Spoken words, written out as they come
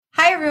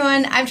Hi,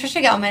 everyone. I'm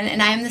Trisha Gelman,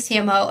 and I am the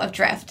CMO of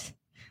Drift.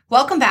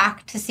 Welcome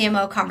back to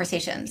CMO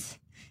Conversations.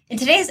 In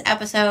today's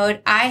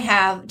episode, I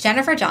have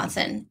Jennifer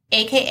Johnson,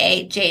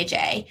 aka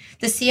JJ,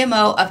 the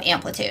CMO of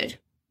Amplitude.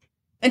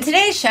 In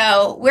today's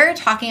show, we're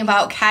talking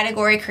about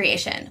category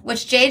creation,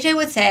 which JJ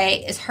would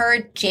say is her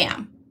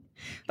jam.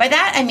 By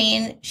that, I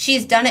mean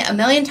she's done it a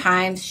million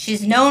times.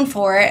 She's known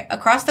for it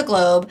across the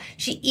globe.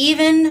 She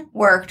even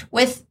worked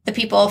with the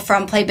people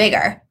from Play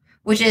Bigger,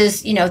 which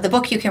is, the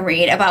book you can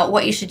read about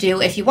what you should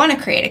do if you want to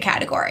create a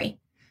category.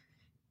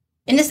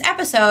 In this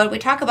episode, we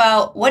talk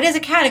about what is a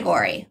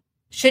category?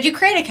 Should you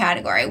create a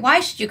category?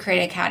 Why should you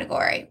create a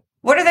category?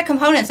 What are the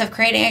components of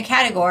creating a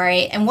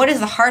category? And what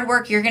is the hard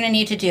work you're going to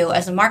need to do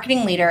as a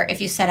marketing leader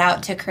if you set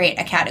out to create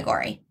a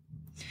category?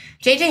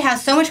 JJ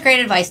has so much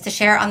great advice to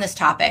share on this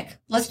topic.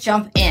 Let's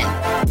jump in.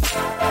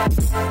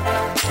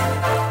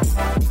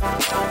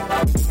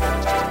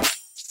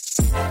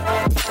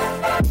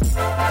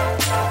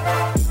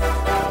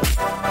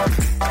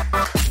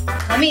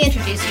 Let me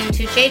introduce you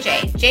to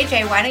JJ.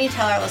 JJ, why don't you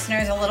tell our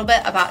listeners a little bit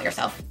about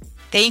yourself?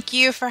 Thank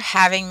you for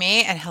having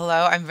me, and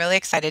hello, I'm really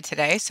excited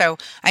today. So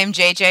I'm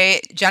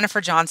JJ, Jennifer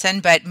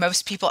Johnson, but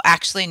most people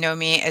actually know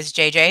me as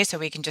JJ, so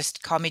we can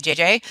just call me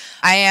JJ.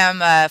 I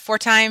am a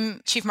 4-time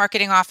Chief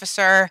Marketing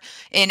Officer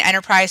in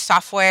enterprise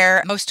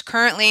software. Most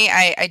currently,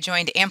 I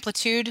joined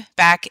Amplitude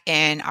back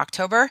in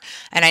October,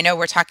 and I know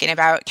we're talking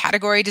about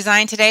category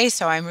design today,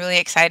 so I'm really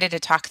excited to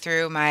talk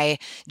through my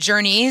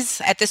journeys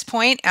at this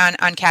point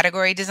on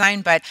category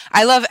design, but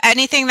I love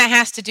anything that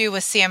has to do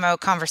with CMO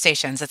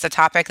conversations. It's a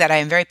topic that I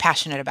am very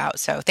passionate about.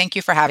 So thank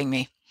you for having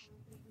me.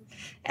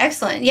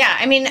 Excellent. Yeah.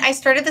 I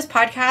started this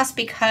podcast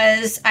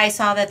because I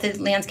saw that the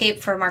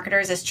landscape for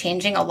marketers is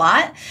changing a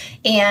lot.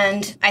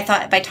 And I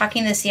thought by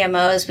talking to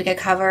CMOs, we could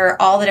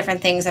cover all the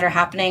different things that are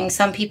happening.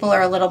 Some people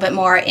are a little bit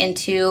more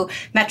into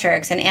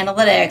metrics and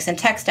analytics and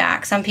tech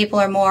stack. Some people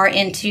are more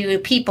into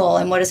people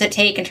and what does it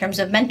take in terms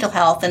of mental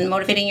health and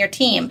motivating your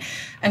team.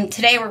 And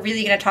today we're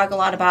really going to talk a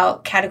lot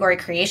about category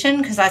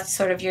creation because that's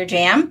sort of your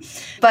jam.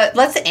 But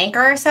let's anchor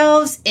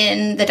ourselves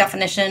in the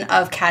definition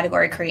of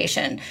category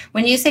creation.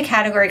 When you say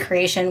category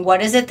creation,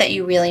 what is it that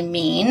you really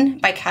mean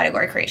by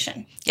category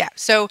creation? Yeah.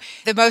 So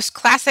the most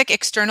classic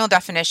external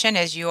definition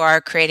is you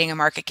are creating a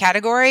market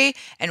category.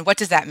 And what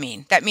does that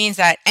mean? That means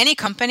that any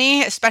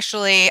company,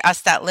 especially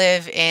us that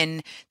live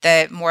in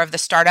the more of the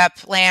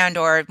startup land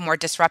or more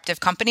disruptive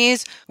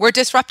companies, we're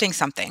disrupting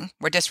something.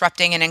 We're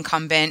disrupting an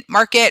incumbent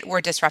market. We're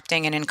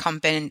disrupting an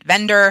incumbent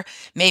vendor.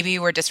 Maybe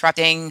we're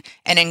disrupting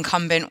an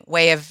incumbent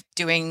way of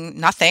doing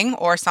nothing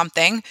or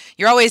something.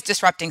 You're always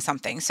disrupting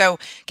something. So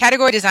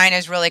category design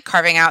is really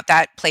carving out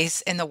that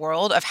place in the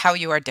world of how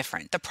you are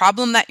different, the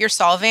problem that you're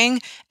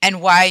solving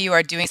and why you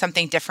are doing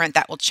something different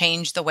that will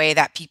change the way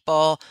that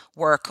people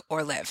work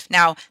or live.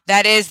 Now,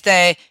 that is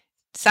the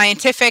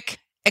scientific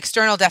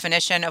external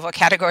definition of what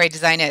category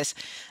design is.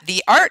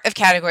 The art of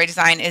category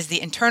design is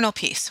the internal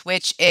piece,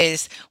 which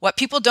is what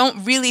people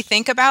don't really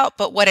think about,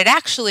 but what it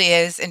actually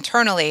is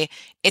internally,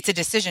 it's a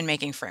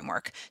decision-making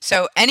framework.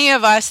 So any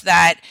of us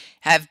that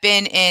have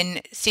been in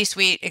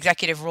C-suite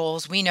executive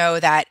roles, we know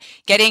that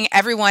getting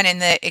everyone in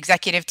the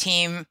executive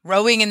team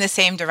rowing in the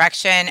same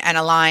direction and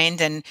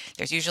aligned, and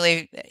there's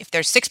usually, if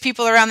there's 6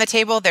 people around the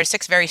table, there's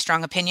 6 very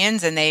strong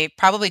opinions, and they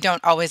probably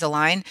don't always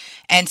align.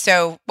 And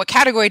so what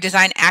category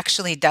design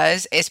actually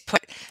does is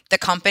put the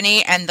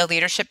company and the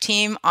leadership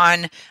team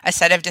on a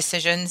set of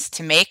decisions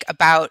to make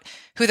about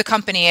who the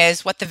company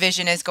is, what the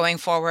vision is going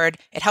forward.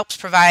 It helps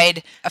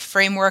provide a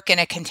framework and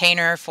a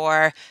container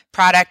for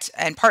product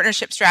and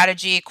partnership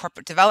strategy,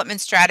 corporate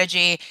development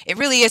strategy. It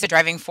really is a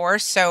driving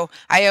force. So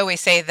I always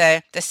say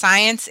the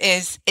science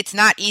it's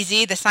not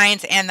easy. The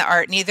science and the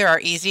art, neither are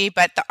easy,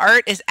 but the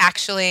art is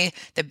actually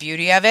the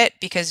beauty of it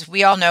because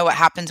we all know what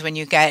happens when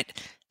you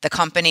get the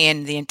company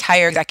and the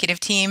entire executive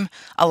team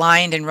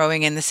aligned and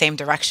rowing in the same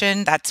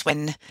direction. That's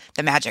when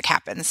the magic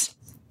happens.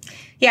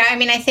 Yeah,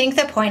 I think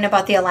the point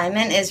about the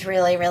alignment is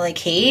really, really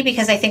key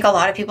because I think a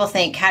lot of people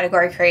think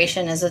category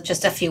creation is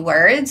just a few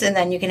words and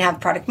then you can have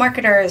product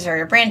marketers or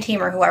your brand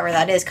team or whoever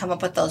that is come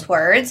up with those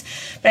words.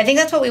 But I think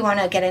that's what we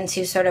want to get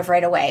into sort of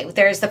right away.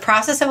 There's the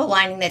process of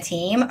aligning the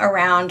team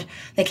around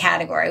the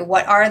category.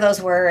 What are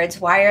those words?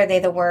 Why are they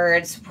the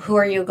words? Who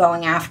are you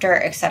going after,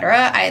 et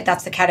cetera?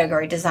 That's the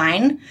category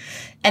design.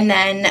 And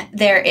then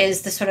there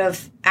is the sort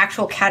of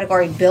actual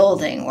category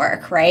building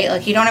work, right?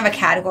 Like you don't have a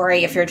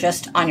category if you're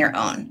just on your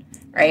own.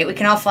 Right? We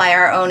can all fly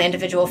our own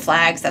individual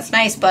flags. That's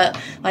nice. But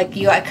like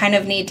you kind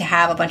of need to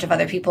have a bunch of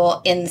other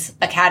people in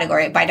a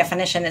category. By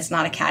definition, it's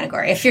not a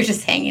category if you're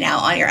just hanging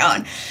out on your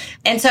own.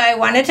 And so I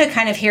wanted to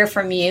kind of hear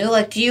from you.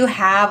 Like, do you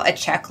have a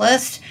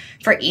checklist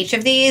for each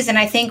of these? And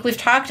I think we've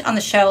talked on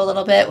the show a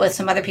little bit with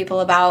some other people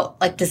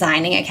about like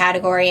designing a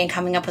category and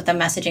coming up with the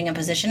messaging and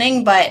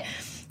positioning. But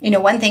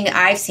one thing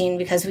I've seen,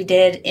 because we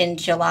did in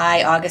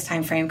July, August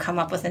timeframe, come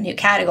up with a new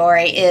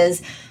category,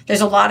 is there's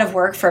a lot of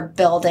work for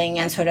building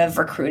and sort of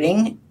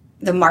recruiting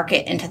the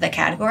market into the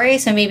category.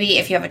 So maybe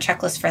if you have a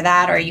checklist for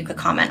that, or you could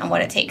comment on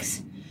what it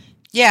takes.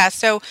 Yeah.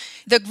 So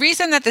the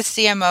reason that the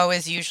CMO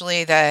is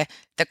usually the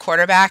the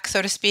quarterback,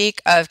 so to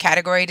speak, of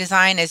category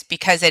design is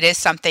because it is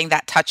something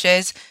that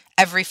touches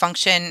every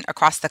function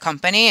across the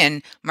company.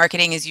 And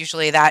marketing is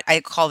usually that,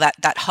 I call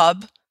that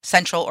hub,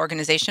 central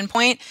organization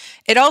point.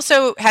 It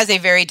also has a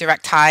very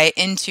direct tie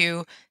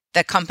into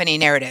the company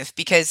narrative,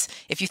 because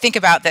if you think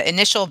about the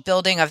initial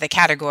building of the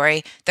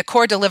category, the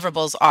core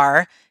deliverables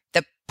are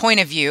the point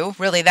of view.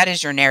 Really, that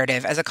is your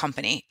narrative as a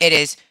company. It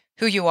is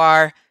who you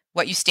are,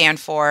 what you stand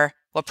for,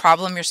 what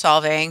problem you're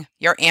solving,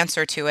 your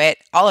answer to it,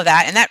 all of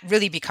that. And that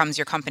really becomes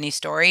your company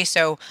story.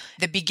 So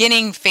the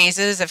beginning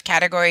phases of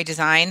category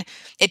design,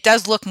 it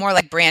does look more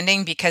like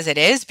branding because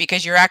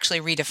you're actually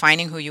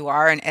redefining who you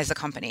are and as a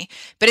company.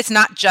 But it's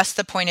not just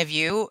the point of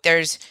view.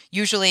 There's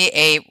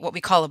usually what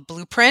we call a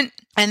blueprint.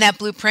 And that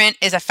blueprint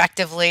is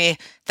effectively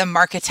the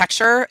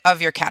marketecture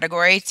of your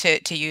category,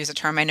 to use a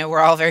term I know we're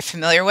all very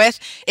familiar with.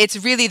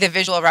 It's really the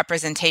visual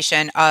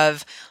representation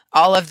of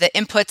all of the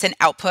inputs and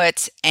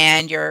outputs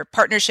and your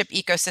partnership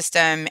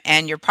ecosystem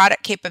and your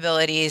product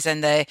capabilities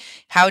and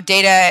how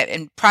data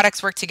and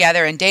products work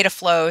together and data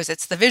flows.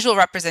 It's the visual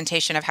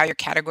representation of how your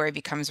category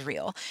becomes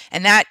real.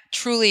 And that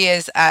truly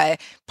is a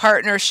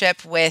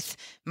partnership with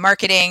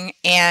marketing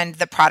and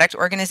the product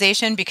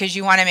organization, because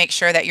you want to make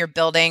sure that you're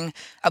building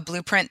a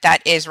blueprint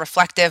that is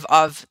reflective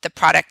of the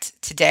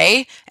product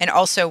today and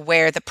also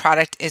where the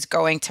product is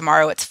going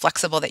tomorrow. It's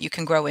flexible, that you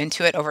can grow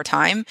into it over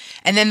time.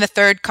 And then the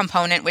third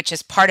component, which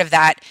is part of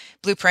that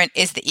blueprint,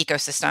 is the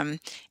ecosystem.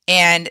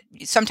 And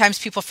sometimes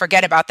people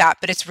forget about that,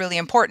 but it's really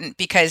important,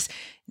 because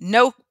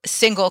no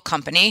single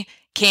company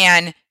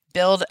can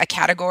build a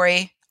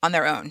category on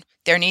their own.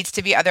 There needs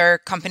to be other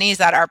companies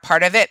that are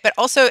part of it, but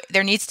also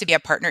there needs to be a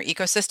partner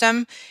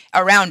ecosystem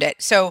around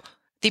it. So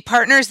the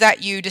partners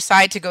that you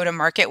decide to go to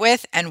market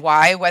with and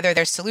why, whether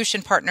they're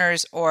solution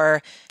partners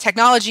or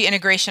technology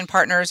integration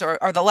partners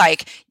or the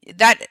like,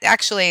 that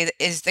actually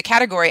is the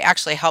category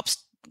actually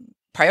helps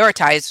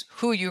prioritize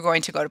who you're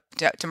going to go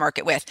to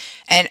market with.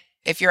 And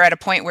if you're at a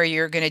point where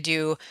you're going to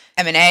do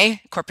M&A,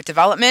 corporate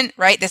development,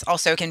 right, this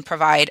also can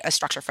provide a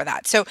structure for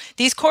that. So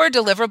these core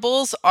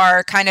deliverables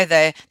are kind of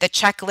the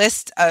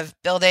checklist of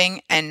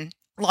building and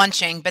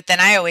launching. But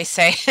then I always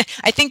say,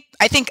 I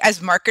think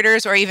as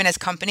marketers or even as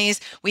companies,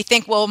 we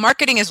think, well,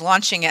 marketing is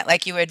launching it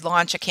like you would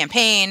launch a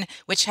campaign,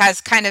 which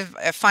has kind of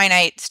a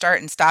finite start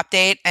and stop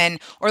date,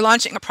 or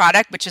launching a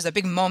product, which is a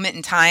big moment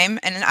in time.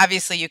 And then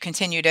obviously you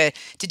continue to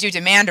do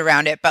demand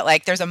around it, but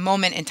like there's a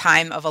moment in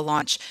time of a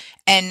launch.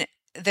 And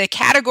the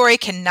category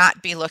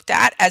cannot be looked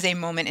at as a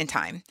moment in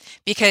time,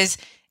 because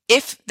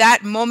if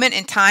that moment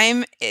in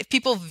time, if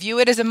people view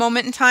it as a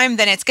moment in time,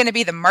 then it's going to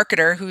be the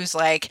marketer who's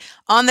like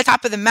on the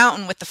top of the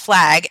mountain with the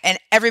flag, and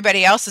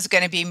everybody else is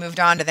going to be moved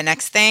on to the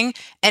next thing.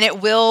 And it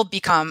will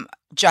become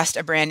just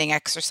a branding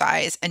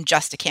exercise and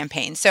just a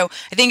campaign. So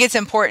I think it's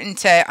important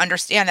to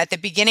understand that the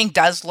beginning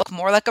does look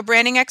more like a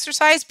branding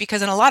exercise,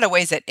 because in a lot of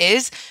ways it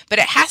is, but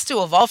it has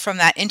to evolve from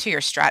that into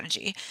your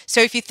strategy.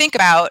 So if you think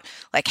about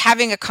like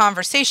having a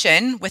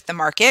conversation with the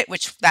market,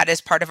 which that is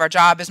part of our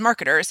job as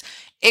marketers,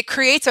 it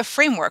creates a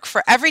framework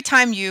for every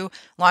time you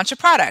launch a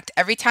product,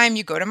 every time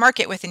you go to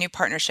market with a new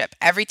partnership,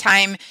 every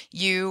time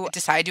you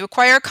decide to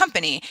acquire a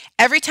company,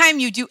 every time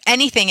you do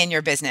anything in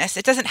your business.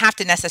 It doesn't have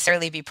to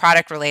necessarily be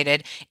product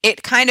related.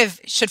 It kind of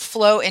should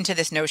flow into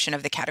this notion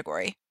of the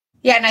category.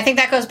 Yeah, and I think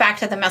that goes back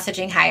to the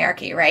messaging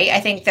hierarchy, right?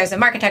 I think there's a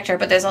marketecture,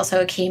 but there's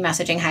also a key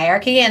messaging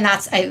hierarchy. And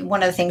that's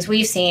one of the things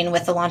we've seen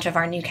with the launch of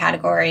our new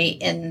category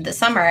in the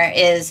summer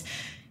is,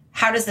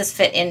 how does this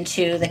fit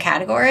into the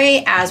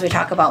category as we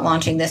talk about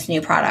launching this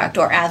new product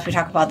or as we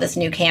talk about this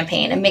new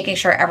campaign, and making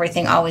sure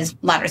everything always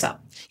ladders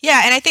up?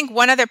 Yeah. And I think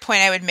one other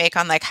point I would make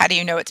on like, how do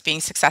you know it's being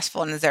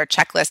successful and is there a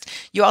checklist?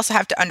 You also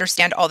have to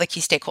understand all the key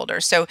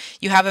stakeholders. So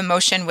you have a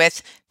motion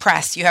with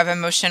press, you have a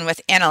motion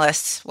with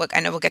analysts. Well, I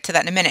know we'll get to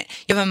that in a minute.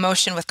 You have a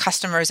motion with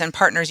customers and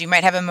partners. You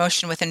might have a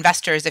motion with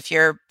investors if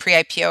you're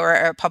pre-IPO or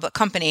a public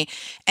company.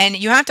 And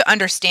you have to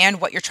understand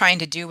what you're trying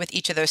to do with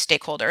each of those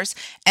stakeholders.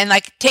 And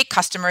like, take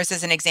customers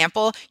as an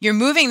example. You're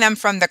moving them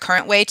from the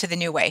current way to the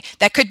new way.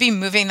 That could be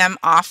moving them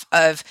off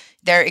of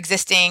their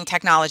existing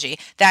technology.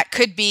 That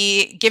could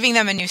be giving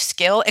them a new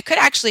skill. It could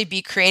actually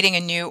be creating a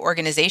new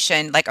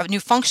organization, like a new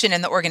function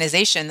in the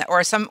organization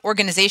or some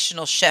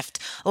organizational shift.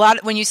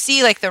 When you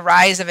see like the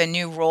rise of a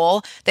new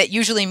role, that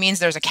usually means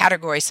there's a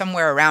category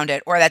somewhere around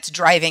it or that's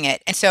driving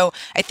it. And so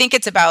I think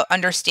it's about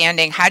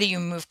understanding, how do you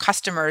move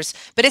customers?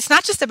 But it's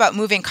not just about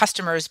moving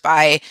customers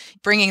by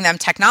bringing them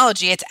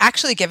technology. It's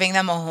actually giving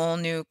them a whole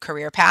new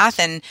career path.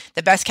 And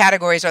the best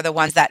categories are the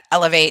ones that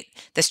elevate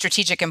the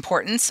strategic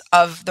importance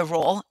of the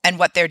role and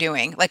what they're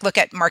doing. Like, look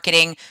at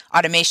marketing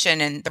automation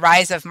and the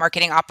rise of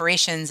marketing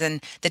operations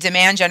and the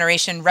demand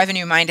generation,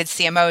 revenue-minded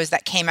CMOs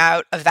that came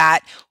out of that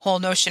whole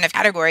notion of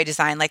category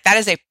design. Like, that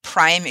is a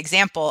prime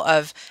example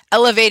of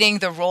elevating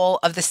the role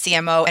of the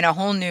CMO and a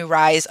whole new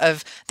rise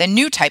of the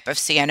new type of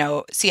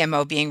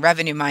CMO being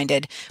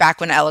revenue-minded. Back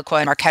when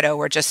Eloqua and Marketo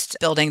were just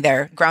building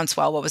their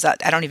groundswell, what was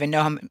that? I don't even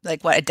know,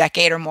 a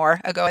decade or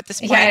more ago at this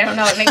point? Yeah, I don't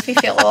know. It makes me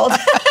feel old.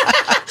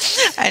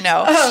 I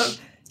know.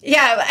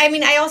 Yeah, I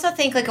mean, I also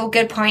think like a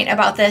good point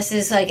about this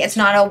is like it's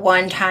not a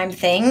one-time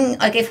thing.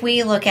 Like if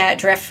we look at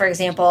Drift, for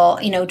example,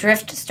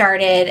 Drift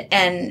started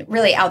and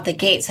really out the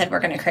gate said we're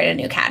going to create a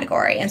new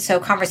category. And so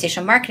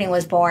conversational marketing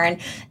was born.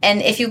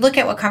 And if you look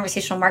at what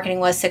conversational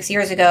marketing was 6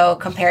 years ago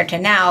compared to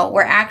now,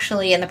 we're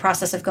actually in the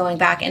process of going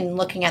back and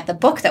looking at the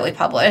book that we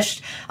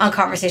published on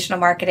conversational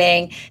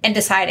marketing and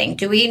deciding,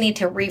 do we need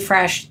to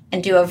refresh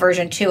and do a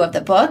version 2 of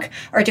the book,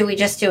 or do we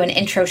just do an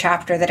intro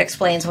chapter that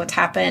explains what's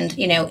happened,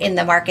 in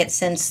the market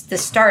since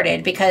this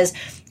started? Because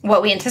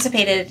what we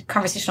anticipated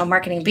conversational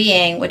marketing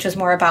being, which was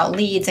more about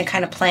leads and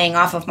kind of playing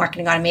off of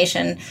marketing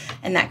automation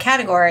in that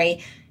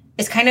category,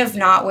 is kind of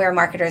not where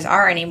marketers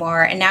are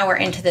anymore. And now we're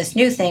into this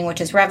new thing, which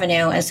is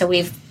revenue. And so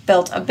we've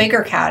built a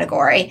bigger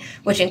category,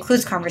 which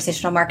includes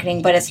conversational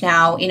marketing, but it's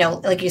now,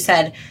 like you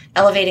said,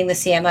 elevating the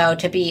CMO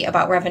to be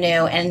about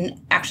revenue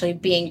and actually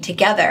being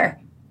together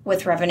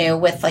with revenue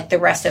with like the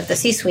rest of the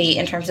C-suite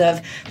in terms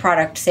of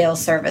product,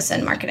 sales, service,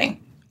 and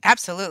marketing.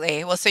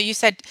 Absolutely. Well, so you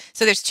said,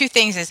 so there's two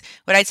things is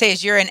what I'd say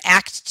is you're in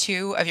act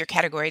 2 of your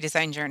category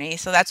design journey.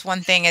 So that's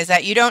one thing is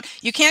that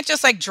you can't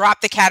just like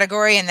drop the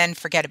category and then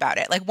forget about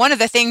it. Like one of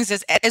the things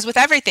is with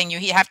everything,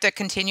 you have to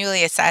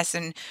continually assess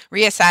and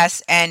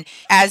reassess. And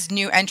as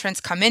new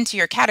entrants come into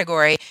your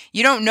category,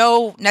 you don't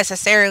know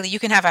necessarily, you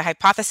can have a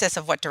hypothesis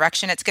of what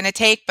direction it's going to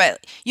take,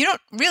 but you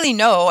don't really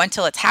know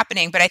until it's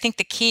happening. But I think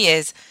the key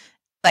is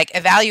like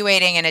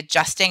evaluating and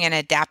adjusting and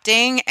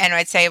adapting. And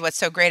I'd say what's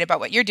so great about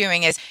what you're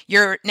doing is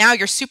you're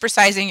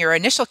supersizing your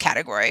initial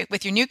category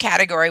with your new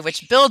category,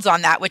 which builds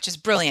on that, which is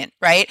brilliant,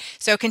 right?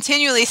 So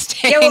continually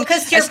staying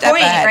because to your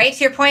point, ahead. Right?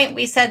 To your point,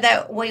 we said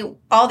that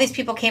all these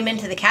people came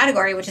into the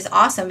category, which is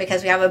awesome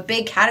because we have a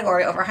big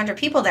category, over 100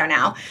 people there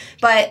now.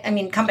 But I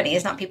mean,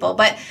 companies, not people.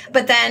 But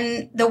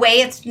then the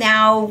way it's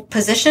now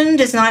positioned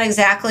is not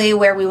exactly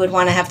where we would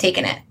want to have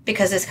taken it,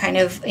 because it's kind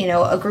of,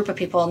 a group of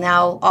people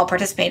now all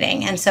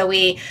participating. And so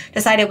we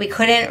decided we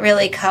couldn't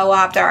really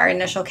co-opt our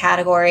initial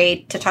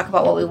category to talk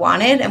about what we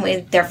wanted, and we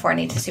therefore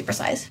need to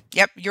supersize.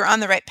 Yep, you're on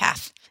the right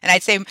path. And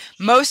I'd say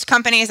most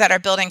companies that are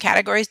building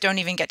categories don't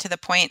even get to the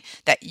point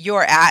that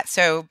you're at.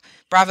 So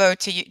bravo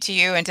to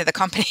you and to the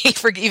company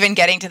for even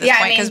getting to this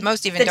point, because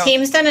most even don't. The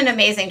team's done an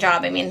amazing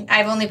job. I mean,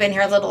 I've only been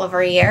here a little over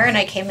a year, and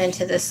I came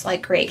into this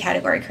like great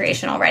category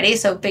creation already,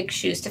 so big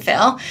shoes to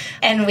fill.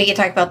 And we can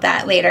talk about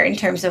that later in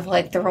terms of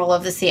like the role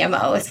of the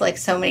CMO. It's like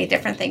so many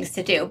different things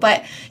to do.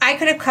 But I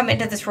could have come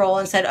into this role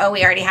and said, oh,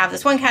 we already have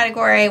this one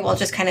category, we'll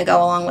just kind of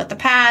go along with the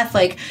path.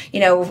 Like,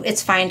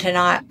 it's fine to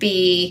not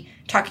be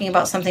talking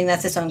about something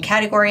that's its own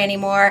category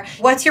anymore.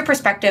 What's your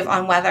perspective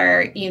on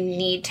whether you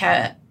need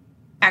to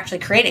actually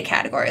create a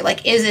category?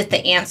 Like, is it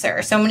the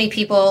answer? So many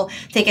people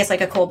think it's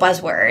like a cool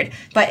buzzword,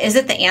 but is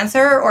it the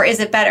answer, or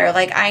is it better?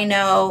 Like, I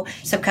know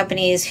some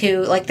companies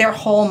who like their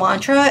whole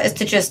mantra is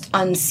to just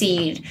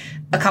unseed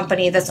a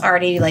company that's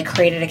already like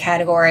created a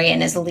category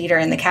and is a leader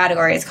in the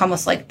category. It's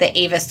almost like the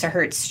Avis to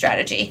Hertz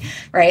strategy,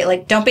 right?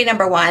 Like, don't be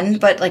number one,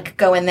 but like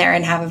go in there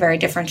and have a very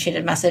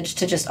differentiated message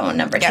to just own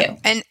number two.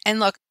 And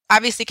look,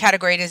 obviously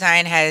category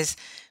design has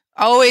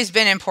always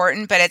been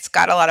important, but it's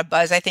got a lot of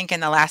buzz, I think, in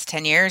the last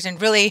 10 years.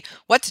 And really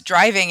what's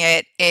driving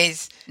it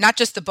is not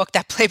just the book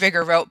that Play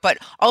Bigger wrote, but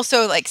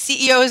also like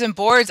CEOs and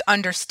boards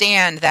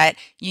understand that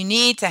you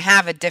need to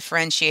have a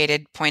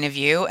differentiated point of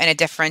view and a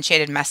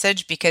differentiated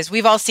message, because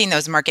we've all seen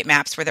those market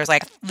maps where there's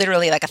like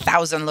literally like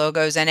 1,000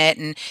 logos in it.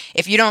 And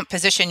if you don't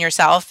position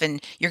yourself,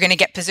 and you're going to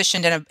get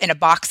positioned in a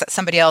box that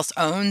somebody else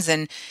owns.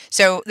 And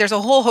so there's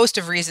a whole host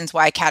of reasons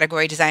why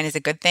category design is a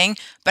good thing.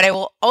 But I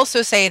will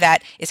also say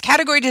that, is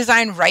category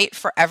design right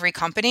for every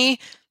company?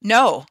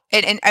 No.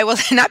 And I will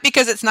not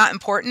because it's not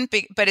important,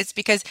 but it's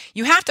because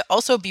you have to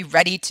also be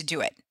ready to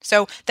do it.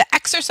 So the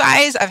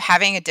exercise of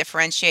having a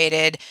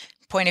differentiated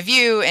point of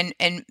view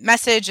and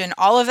message and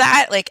all of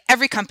that, like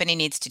every company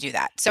needs to do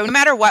that. So no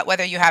matter what,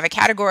 whether you have a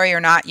category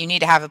or not, you need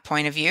to have a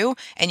point of view,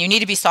 and you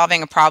need to be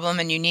solving a problem,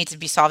 and you need to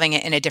be solving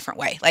it in a different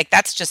way. Like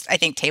that's just, I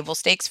think, table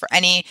stakes for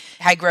any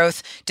high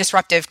growth,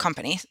 disruptive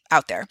company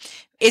out there.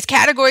 Is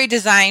category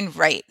design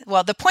right?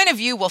 Well, the point of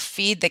view will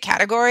feed the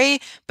category,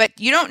 but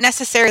you don't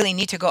necessarily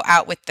need to go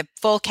out with the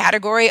full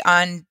category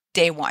on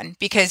day one,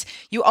 because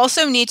you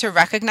also need to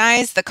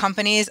recognize the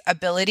company's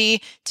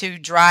ability to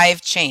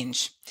drive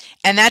change.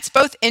 And that's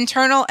both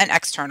internal and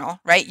external,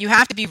 right? You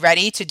have to be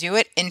ready to do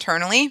it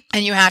internally,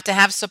 and you have to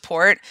have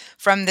support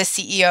from the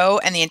CEO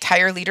and the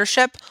entire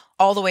leadership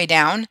all the way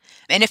down.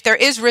 And if there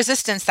is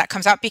resistance that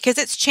comes up, because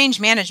it's change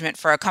management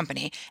for a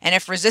company, and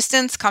if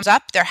resistance comes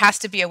up, there has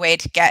to be a way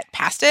to get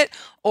past it,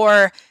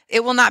 or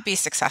it will not be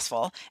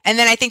successful. And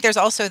then I think there's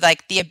also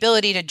like the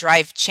ability to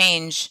drive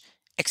change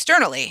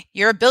externally.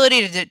 Your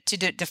ability to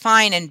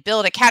define and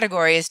build a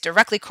category is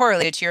directly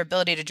correlated to your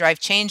ability to drive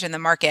change in the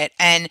market.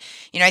 And,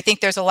 I think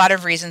there's a lot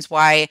of reasons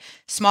why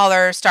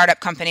smaller startup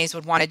companies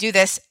would want to do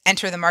this,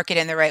 enter the market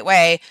in the right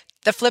way.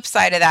 The flip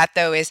side of that,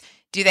 though, is,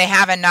 do they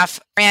have enough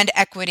brand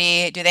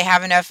equity? Do they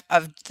have enough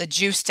of the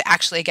juice to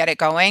actually get it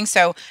going?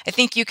 So I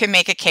think you can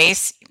make a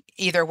case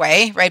either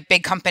way, right?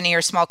 Big company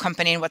or small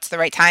company, and what's the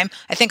right time.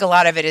 I think a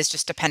lot of it is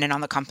just dependent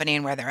on the company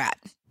and where they're at.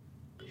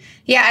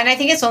 Yeah, and I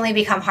think it's only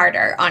become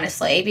harder,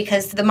 honestly,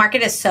 because the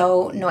market is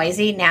so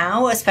noisy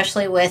now,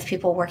 especially with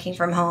people working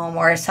from home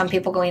or some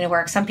people going to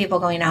work, some people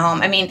going to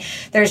home. I mean,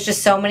 there's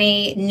just so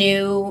many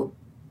new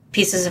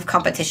pieces of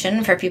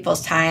competition for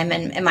people's time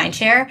and mind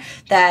share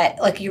that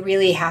like you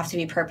really have to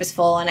be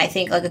purposeful. And I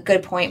think like a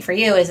good point for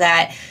you is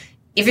that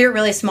if you're a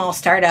really small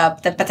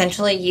startup, then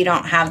potentially you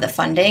don't have the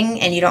funding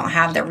and you don't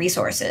have the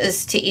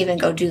resources to even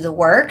go do the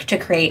work to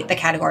create the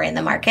category in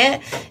the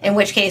market. In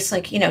which case,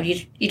 like, you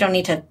don't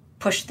need to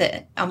push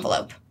the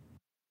envelope.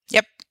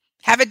 Yep.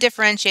 Have a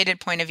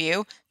differentiated point of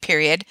view,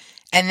 period.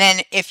 And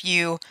then if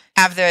you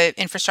have the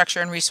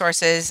infrastructure and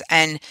resources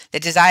and the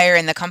desire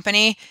in the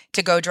company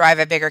to go drive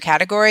a bigger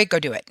category, go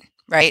do it.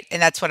 Right. And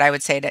that's what I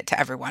would say to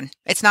everyone.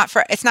 It's not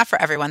for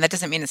everyone. That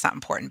doesn't mean it's not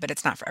important, but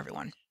it's not for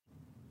everyone.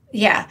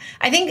 Yeah,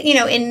 I think,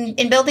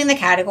 in building the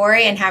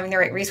category and having the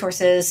right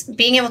resources,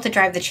 being able to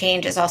drive the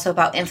change is also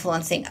about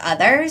influencing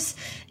others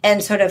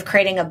and sort of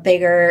creating a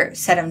bigger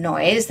set of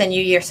noise than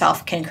you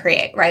yourself can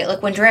create, right?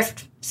 Like when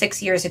Drift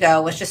 6 years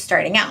ago was just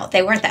starting out,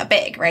 they weren't that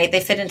big, right? They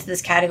fit into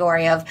this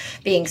category of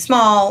being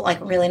small, like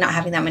really not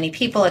having that many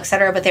people, et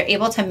cetera, but they're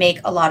able to make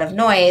a lot of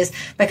noise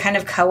by kind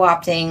of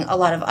co-opting a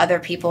lot of other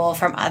people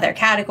from other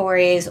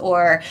categories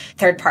or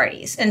third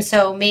parties. And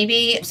so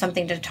maybe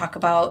something to talk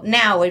about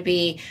now would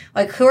be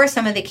like, who are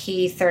some of the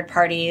key third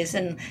parties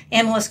and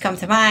analysts come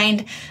to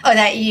mind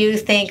that you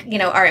think,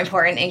 are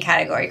important in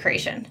category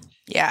creation?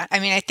 Yeah. I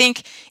mean, I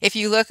think if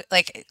you look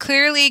like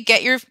clearly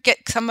get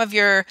some of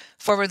your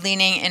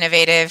forward-leaning,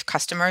 innovative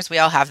customers. We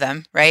all have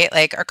them, right?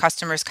 Like our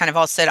customers kind of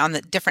all sit on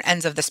the different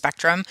ends of the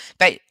spectrum,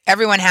 but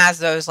everyone has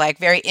those like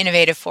very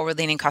innovative,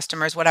 forward-leaning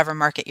customers, whatever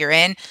market you're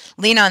in.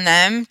 Lean on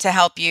them to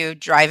help you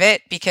drive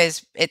it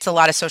because it's a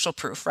lot of social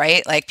proof,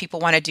 right? Like people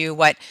want to do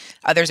what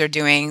others are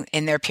doing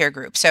in their peer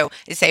group. So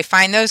you say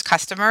find those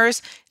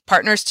customers.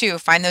 Partners too,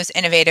 find those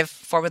innovative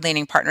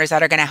forward-leaning partners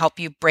that are going to help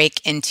you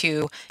break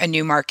into a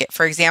new market,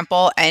 for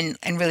example, and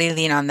really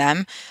lean on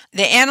them.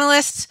 The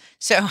analysts,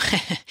 so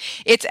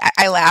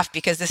I laugh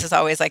because this is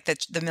always like the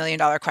 $1 million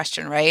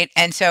question, right?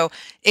 And so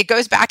it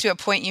goes back to a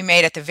point you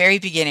made at the very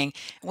beginning.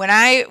 When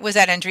I was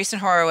at Andreessen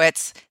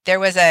Horowitz,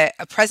 there was a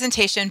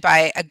presentation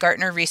by a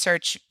Gartner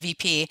Research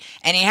VP,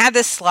 and he had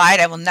this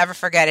slide, I will never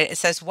forget it. It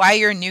says, why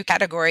your new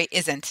category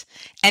isn't.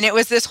 And it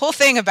was this whole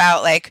thing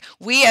about like,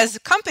 we as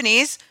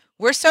companies,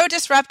 we're so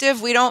disruptive,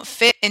 we don't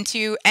fit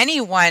into any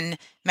one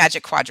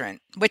magic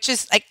quadrant, which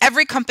is like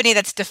every company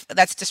that's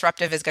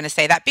disruptive is going to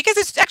say that because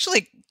it's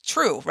actually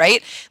true,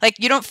 right? Like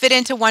you don't fit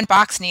into one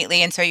box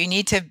neatly. And so you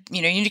need to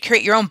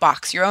create your own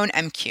box, your own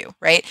MQ,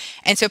 right?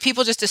 And so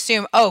people just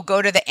assume, oh,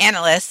 go to the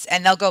analysts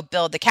and they'll go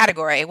build the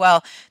category.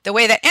 Well, the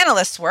way that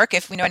analysts work,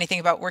 if we know anything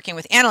about working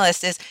with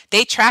analysts, is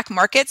they track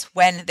markets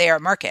when they are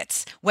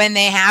markets. When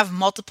they have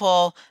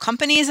multiple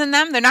companies in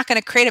them, they're not going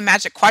to create a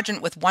magic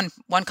quadrant with one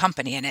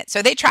company in it.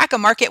 So they track a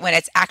market when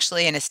it's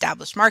actually an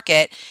established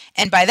market.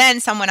 And by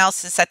then, someone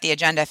else has set the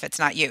agenda if it's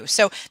not you.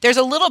 So there's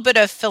a little bit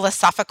of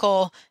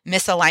philosophical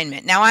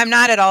misalignment. Now, I'm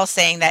not at all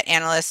saying that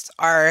analysts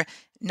are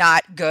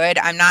not good.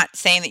 I'm not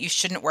saying that you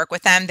shouldn't work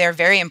with them. They're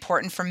very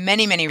important for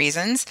many, many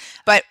reasons.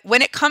 But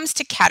when it comes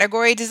to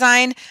category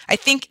design, I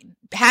think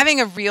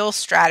having a real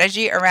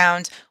strategy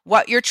around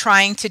what you're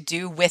trying to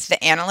do with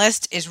the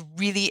analyst is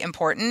really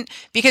important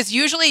because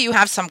usually you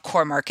have some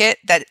core market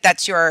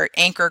that's your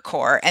anchor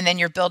core, and then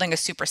you're building a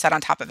superset on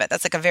top of it.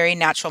 That's like a very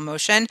natural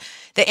motion.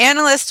 The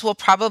analysts will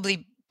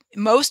probably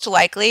most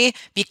likely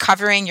be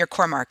covering your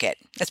core market.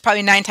 That's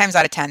probably 9 times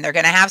out of 10. They're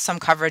going to have some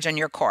coverage on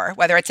your core,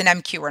 whether it's an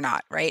MQ or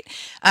not, right?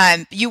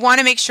 You want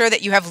to make sure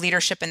that you have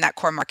leadership in that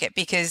core market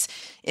because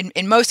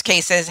in most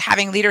cases,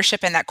 having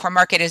leadership in that core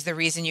market is the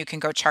reason you can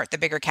go chart the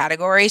bigger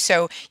category.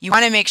 So you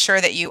want to make sure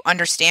that you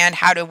understand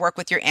how to work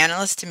with your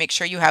analysts to make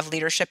sure you have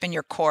leadership in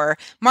your core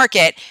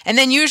market. And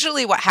then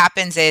usually what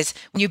happens is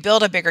when you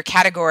build a bigger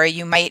category,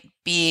 you might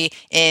be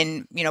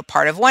in,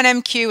 part of one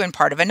MQ and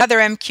part of another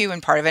MQ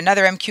and part of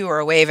another MQ or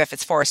a wave if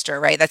it's Forrester,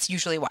 right? That's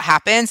usually what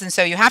happens. And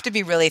so you have to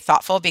be really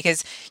thoughtful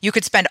because you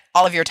could spend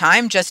all of your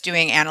time just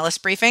doing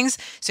analyst briefings.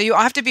 So you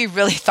have to be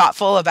really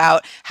thoughtful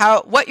about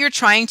what you're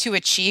trying to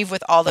achieve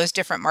with all those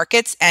different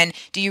markets. And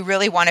do you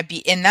really want to be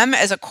in them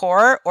as a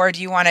core, or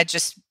do you want to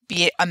just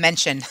be a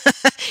mention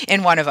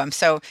in one of them?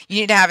 So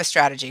you need to have a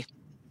strategy.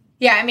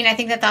 Yeah, I mean, I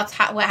think that's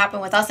what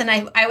happened with us. And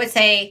I would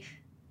say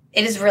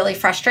it is really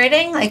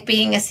frustrating, like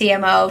being a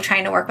CMO,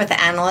 trying to work with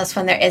the analysts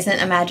when there isn't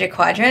a magic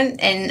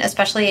quadrant. And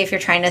especially if you're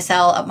trying to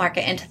sell a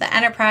market into the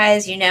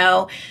enterprise,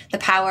 the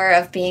power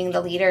of being the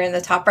leader in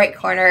the top right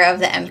corner of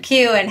the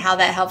MQ and how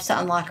that helps to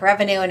unlock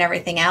revenue and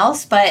everything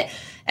else. But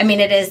I mean,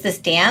 it is this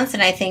dance.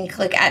 And I think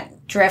like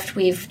at Drift,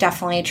 we've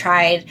definitely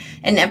tried,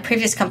 and at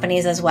previous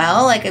companies as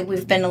well, like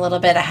we've been a little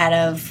bit ahead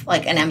of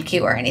like an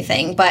MQ or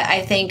anything. But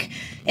I think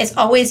it's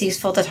always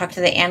useful to talk to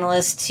the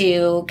analysts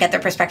to get their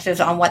perspectives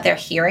on what they're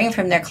hearing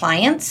from their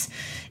clients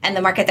and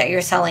the market that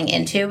you're selling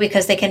into,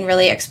 because they can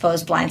really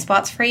expose blind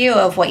spots for you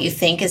of what you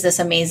think is this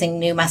amazing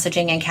new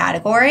messaging and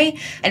category,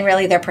 and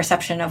really their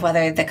perception of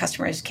whether the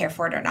customers care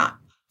for it or not.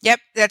 Yep,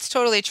 that's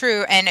totally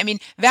true. And I mean,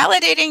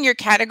 validating your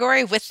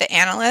category with the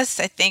analysts,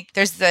 I think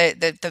there's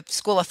the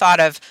school of thought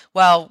of,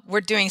 well,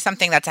 we're doing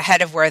something that's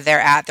ahead of where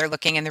they're at. They're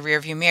looking in the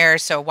rearview mirror,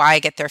 so why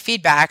get their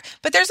feedback?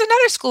 But there's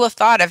another school of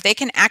thought of they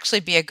can actually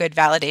be a good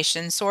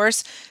validation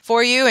source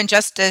for you. And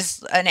just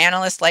as an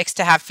analyst likes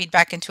to have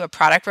feedback into a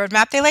product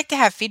roadmap, they like to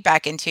have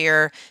feedback into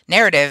your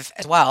narrative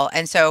as well.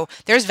 And so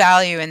there's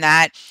value in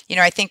that.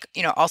 I think,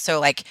 also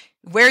like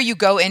where you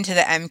go into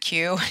the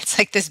MQ, it's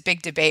like this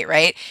big debate,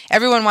 right?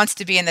 Everyone wants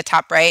to be in the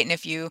top right. And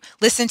if you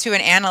listen to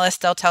an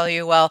analyst, they'll tell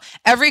you, well,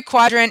 every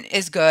quadrant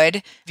is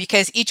good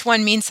because each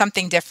one means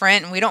something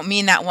different. And we don't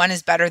mean that one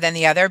is better than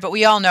the other, but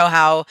we all know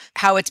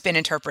how it's been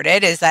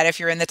interpreted is that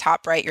if you're in the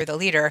top right, you're the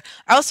leader.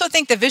 I also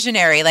think the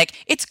visionary,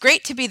 like it's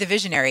great to be the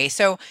visionary.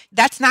 So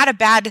that's not a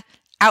bad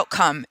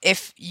outcome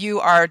if you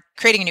are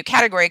creating a new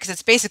category because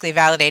it's basically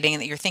validating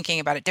that you're thinking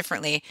about it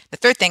differently. The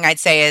third thing I'd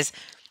say is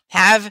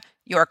have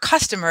your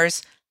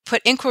customers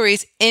put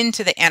inquiries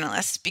into the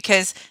analysts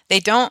because they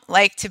don't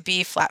like to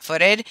be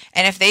flat-footed.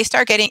 And if they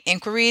start getting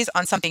inquiries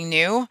on something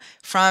new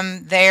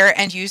from their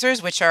end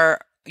users, which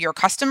are your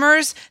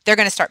customers, they're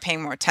going to start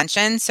paying more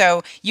attention.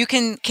 So you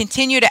can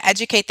continue to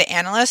educate the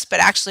analysts, but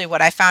actually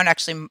what I found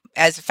actually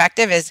as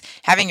effective is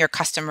having your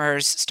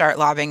customers start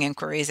lobbing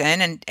inquiries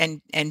in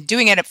and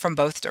doing it from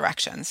both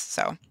directions.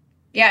 So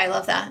yeah, I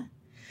love that.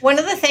 One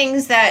of the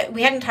things that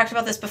we hadn't talked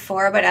about this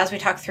before, but as we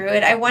talk through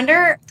it, I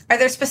wonder, are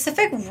there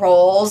specific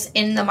roles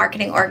in the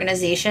marketing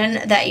organization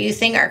that you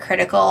think are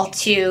critical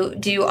to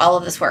do all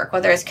of this work,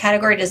 whether it's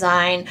category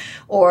design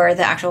or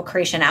the actual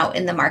creation out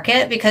in the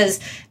market? Because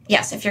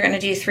yes, if you're going to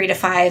do 3 to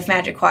 5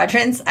 magic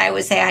quadrants, I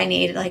would say I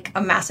need like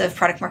a massive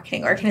product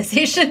marketing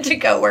organization to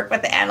go work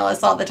with the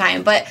analysts all the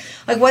time. But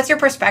like, what's your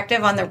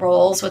perspective on the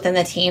roles within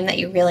the team that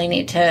you really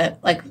need to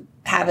like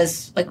have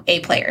as like A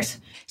players?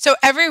 So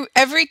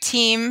every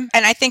team,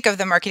 and I think of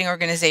the marketing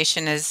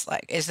organization as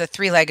is the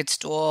three-legged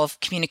stool of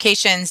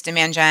communications,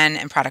 demand gen,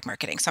 and product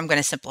marketing. So I'm going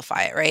to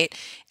simplify it, right?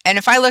 And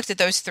if I looked at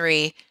those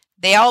three,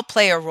 they all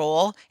play a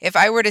role. If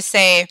I were to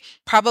say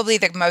probably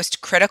the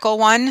most critical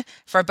one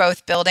for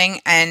both building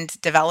and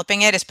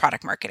developing it is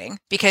product marketing,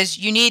 because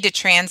you need to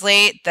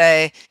translate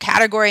the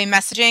category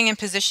messaging and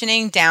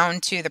positioning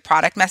down to the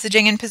product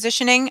messaging and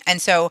positioning.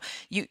 And so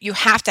you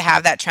have to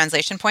have that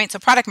translation point. So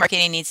product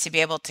marketing needs to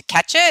be able to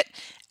catch it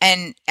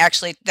and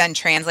actually then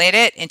translate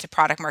it into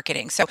product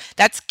marketing. So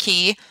that's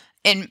key.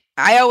 And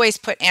I always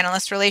put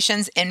analyst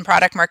relations in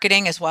product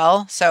marketing as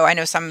well. So I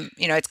know some,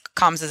 it's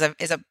comms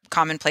is a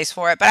common place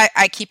for it, but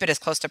I keep it as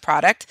close to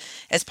product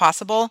as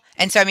possible.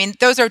 And so, I mean,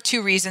 those are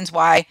two reasons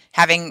why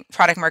having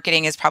product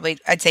marketing is probably,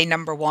 I'd say,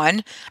 number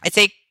one. I'd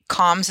say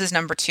comms is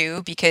number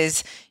two,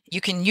 because you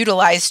can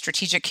utilize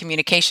strategic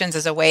communications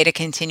as a way to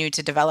continue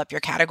to develop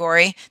your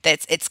category.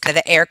 It's kind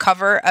of the air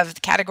cover of the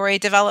category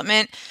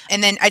development.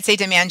 And then I'd say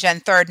demand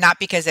gen third, not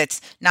because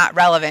it's not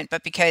relevant,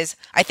 but because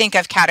I think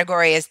of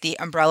category as the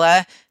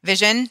umbrella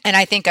vision. And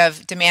I think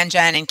of demand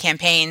gen and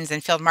campaigns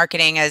and field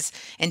marketing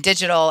and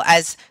digital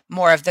as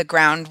more of the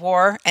ground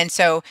war. And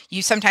so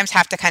you sometimes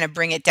have to kind of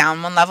bring it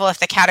down one level. If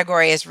the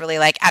category is really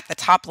like at the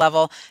top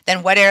level,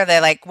 then what are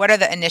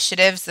the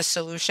initiatives, the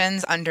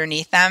solutions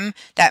underneath them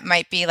that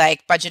might be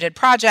like budgeted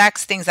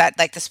projects, things that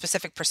like the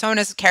specific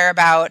personas care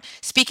about,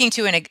 speaking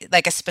to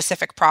a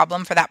specific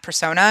problem for that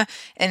persona.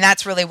 And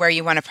that's really where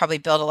you want to probably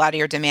build a lot of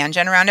your demand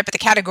gen around it. But the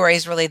category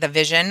is really the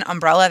vision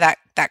umbrella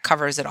that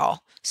covers it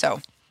all.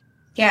 So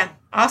yeah,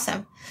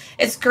 awesome.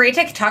 It's great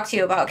to talk to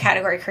you about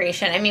category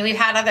creation. I mean, we've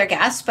had other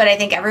guests, but I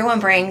think everyone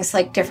brings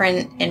like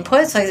different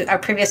inputs. Like our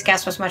previous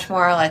guest was much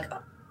more like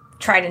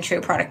tried and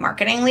true product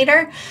marketing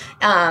leader,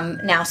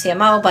 now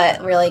CMO,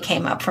 but really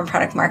came up from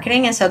product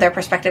marketing. And so their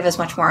perspective is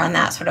much more on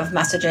that sort of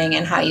messaging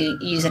and how you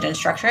use it and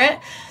structure it.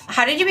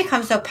 How did you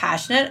become so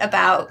passionate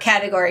about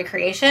category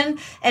creation?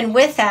 And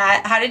with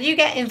that, how did you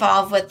get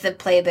involved with the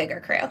Play Bigger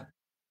crew?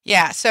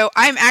 Yeah, so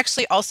I'm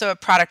actually also a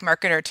product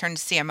marketer turned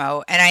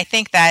CMO. And I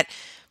think that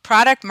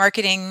product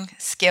marketing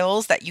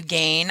skills that you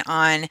gain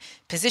on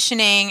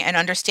positioning and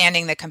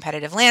understanding the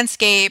competitive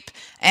landscape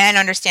and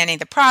understanding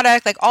the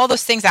product, like all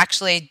those things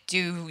actually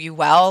do you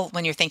well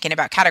when you're thinking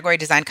about category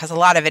design, because a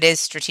lot of it is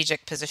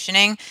strategic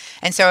positioning.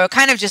 And so it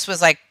kind of just was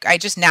like, I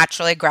just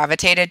naturally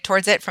gravitated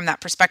towards it from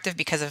that perspective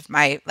because of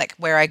my, like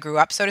where I grew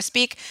up, so to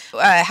speak.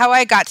 How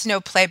I got to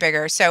know Play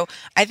Bigger. So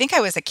I think I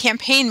was a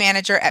campaign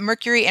manager at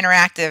Mercury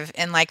Interactive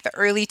in like the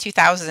early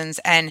 2000s.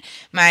 And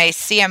my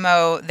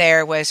CMO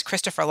there was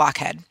Christopher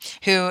Lockhead,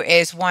 who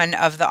is one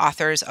of the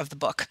authors of the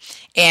book.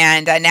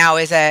 And now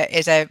is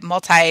a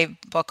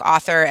multi-book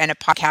author and a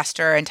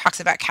podcaster and talks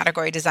about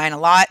category design a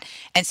lot.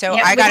 And so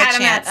I got a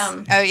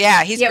chance. Oh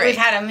yeah, he's great. We've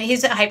had him.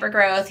 He's at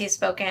Hypergrowth. He's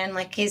spoken.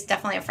 Like he's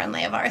definitely a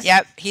friendly of ours.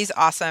 Yep, he's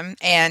awesome.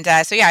 And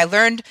so yeah, I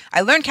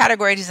learned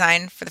category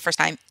design for the first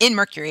time in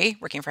Mercury,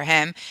 working for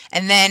him.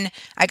 And then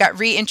I got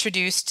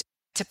reintroduced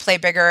to play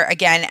bigger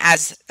again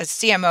as a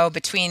CMO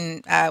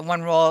between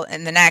one role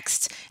and the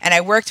next. And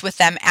I worked with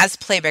them as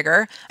Play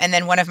Bigger. And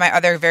then one of my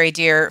other very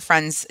dear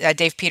friends,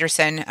 Dave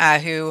Peterson,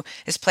 who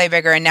is Play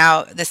Bigger and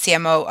now the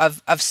CMO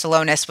of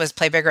Salonis, was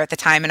Play Bigger at the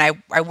time. And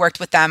I worked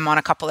with them on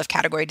a couple of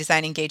category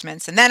design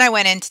engagements. And then I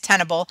went into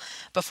Tenable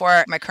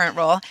before my current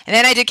role. And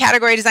then I did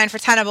category design for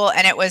Tenable.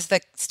 And it was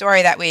the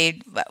story that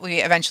we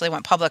eventually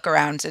went public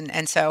around.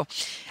 And so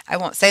I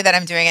won't say that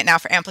I'm doing it now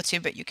for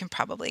Amplitude, but you can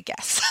probably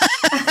guess.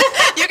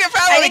 You can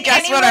probably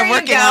guess what I'm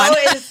working on.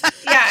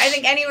 I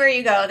think anywhere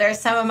you go, there's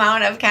some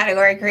amount of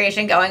category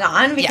creation going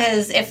on,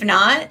 because if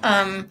not,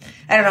 I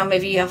don't know,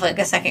 maybe you have like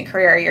a second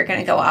career, you're going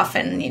to go off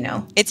and,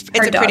 it's a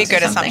pretty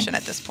good assumption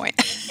at this point.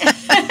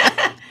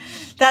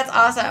 That's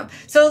awesome.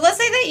 So let's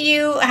say that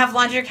you have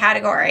launched your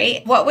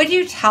category. What would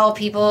you tell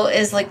people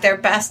is like their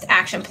best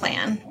action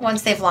plan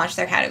once they've launched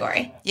their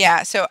category?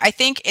 Yeah. So I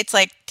think it's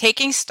like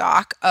taking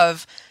stock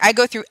of, I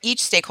go through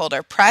each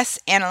stakeholder, press,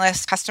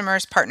 analysts,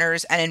 customers,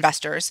 partners, and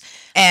investors.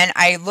 And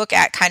I look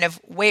at kind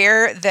of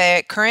where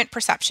the current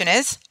perception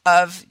is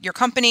of your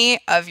company,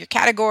 of your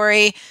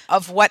category,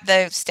 of what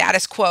the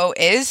status quo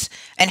is,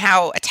 and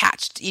how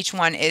attached each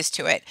one is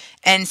to it.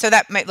 And so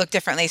that might look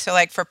differently. So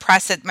like for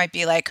press, it might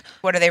be like,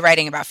 what are they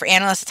writing about? For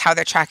analysts, it's how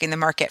they're tracking the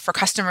market. For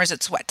customers,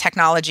 it's what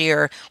technology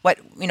or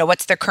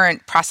what's their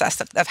current process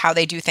of how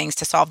they do things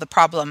to solve the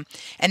problem.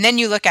 And then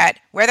you look at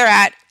where they're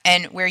at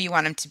and where you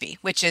want them to be,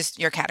 which is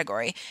your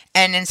category.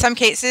 And in some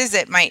cases,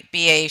 it might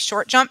be a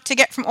short jump to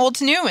get from old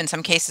to new. In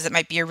some cases, it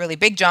might be a really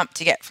big jump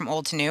to get from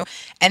old to new.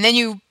 And then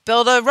you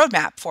build a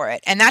roadmap for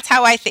it. And that's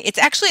how I think it's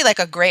actually like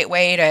a great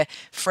way to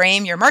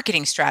frame your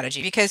marketing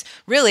strategy. Because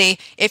really,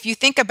 if you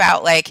think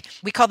about like,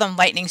 we call them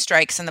lightning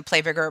strikes in the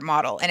Play Bigger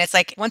model. And it's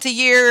like once a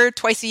year,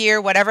 twice a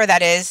year, whatever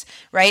that is,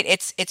 right?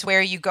 It's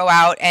where you go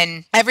out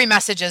and every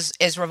message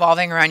is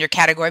revolving around your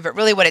category. But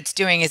really what it's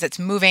doing is it's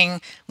moving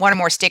one or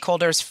more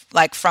stakeholders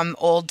like from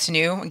old to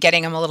new and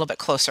getting them a little bit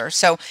closer.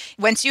 So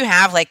once you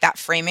have like that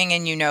framing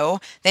and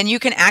then you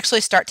can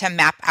actually start to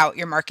map out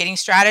your marketing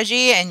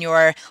strategy and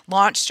your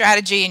launch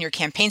strategy and your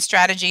campaign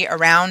strategy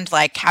around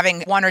like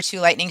having one or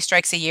two lightning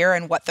strikes a year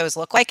and what those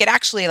look like. It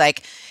actually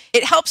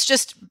it helps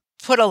just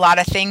put a lot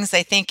of things,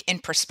 I think, in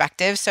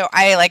perspective. So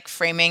I like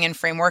framing and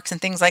frameworks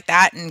and things like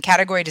that. And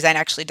category design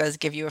actually does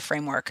give you a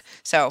framework.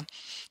 So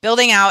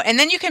building out, and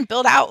then you can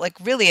build out like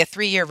really a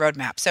 3-year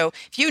roadmap. So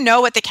if you know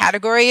what the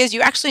category is,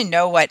 you actually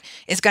know what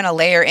is going to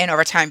layer in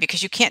over time,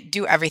 because you can't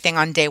do everything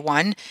on day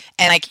one.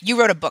 And like you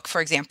wrote a book, for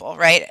example,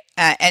 right?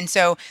 And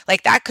so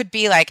like that could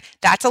be like,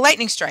 that's a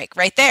lightning strike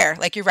right there.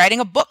 Like you're writing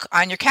a book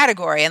on your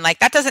category. And like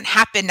that doesn't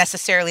happen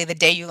necessarily the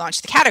day you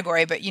launch the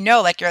category, but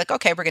like you're like,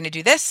 okay, we're going to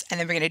do this, and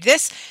then we're going to do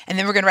this, and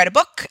then we're going to write a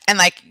book, and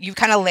like you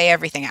kind of lay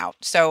everything out.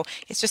 So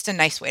it's just a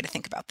nice way to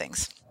think about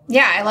things.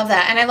 Yeah, I love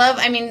that.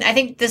 And I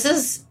think this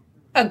is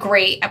a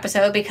great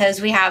episode because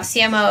we have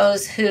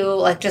CMOs who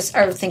like just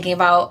are thinking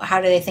about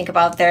how do they think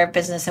about their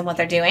business and what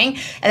they're doing.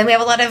 And then we have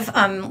a lot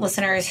of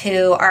listeners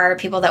who are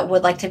people that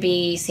would like to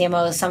be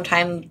CMOs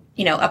sometime,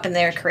 up in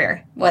their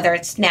career, whether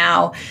it's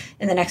now,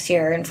 in the next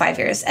year, in 5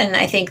 years. And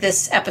I think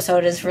this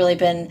episode has really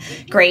been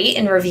great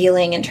and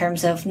revealing in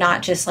terms of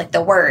not just like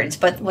the words,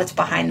 but what's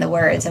behind the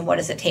words and what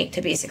does it take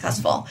to be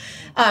successful.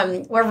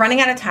 We're running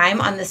out of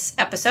time on this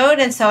episode.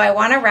 And so I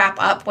want to wrap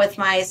up with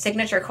my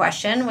signature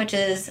question, which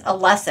is a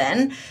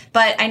lesson,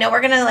 but I know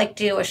we're going to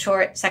do a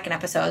short second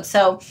episode.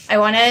 So I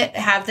want to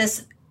have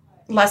this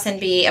lesson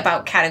be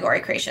about category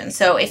creation.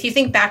 So if you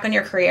think back on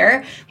your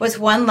career, what's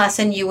one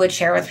lesson you would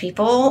share with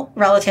people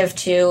relative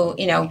to,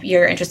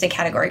 your interest in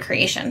category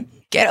creation?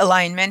 Get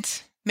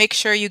alignment. Make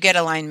sure you get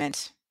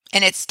alignment.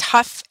 And it's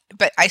tough,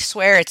 but I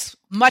swear it's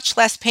much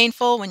less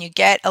painful when you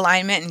get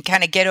alignment and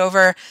kind of get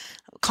over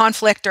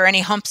conflict or any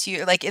humps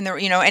you like in the,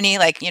 any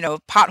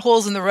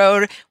potholes in the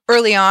road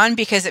early on,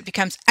 because it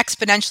becomes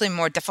exponentially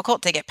more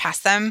difficult to get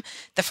past them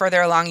the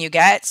further along you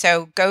get.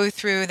 So go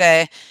through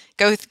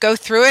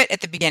it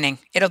at the beginning.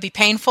 It'll be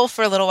painful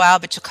for a little while,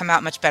 but you'll come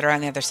out much better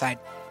on the other side.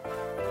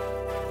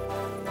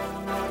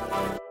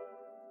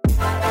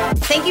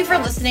 Thank you for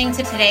listening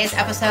to today's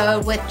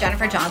episode with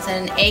Jennifer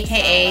Johnson,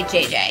 aka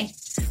JJ.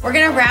 We're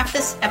going to wrap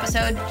this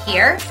episode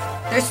here.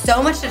 There's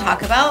so much to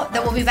talk about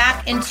that we'll be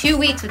back in 2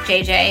 weeks with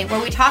JJ,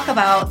 where we talk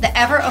about the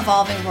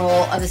ever-evolving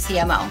role of a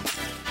CMO.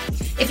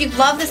 If you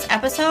love this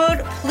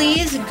episode,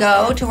 please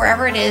go to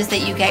wherever it is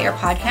that you get your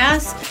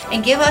podcasts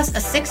and give us a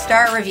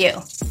 6-star review.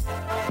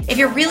 If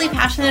you're really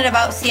passionate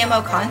about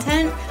CMO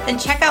content, then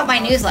check out my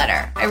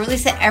newsletter. I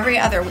release it every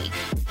other week.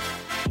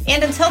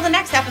 And until the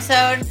next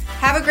episode,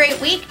 have a great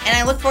week, and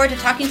I look forward to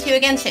talking to you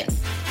again soon.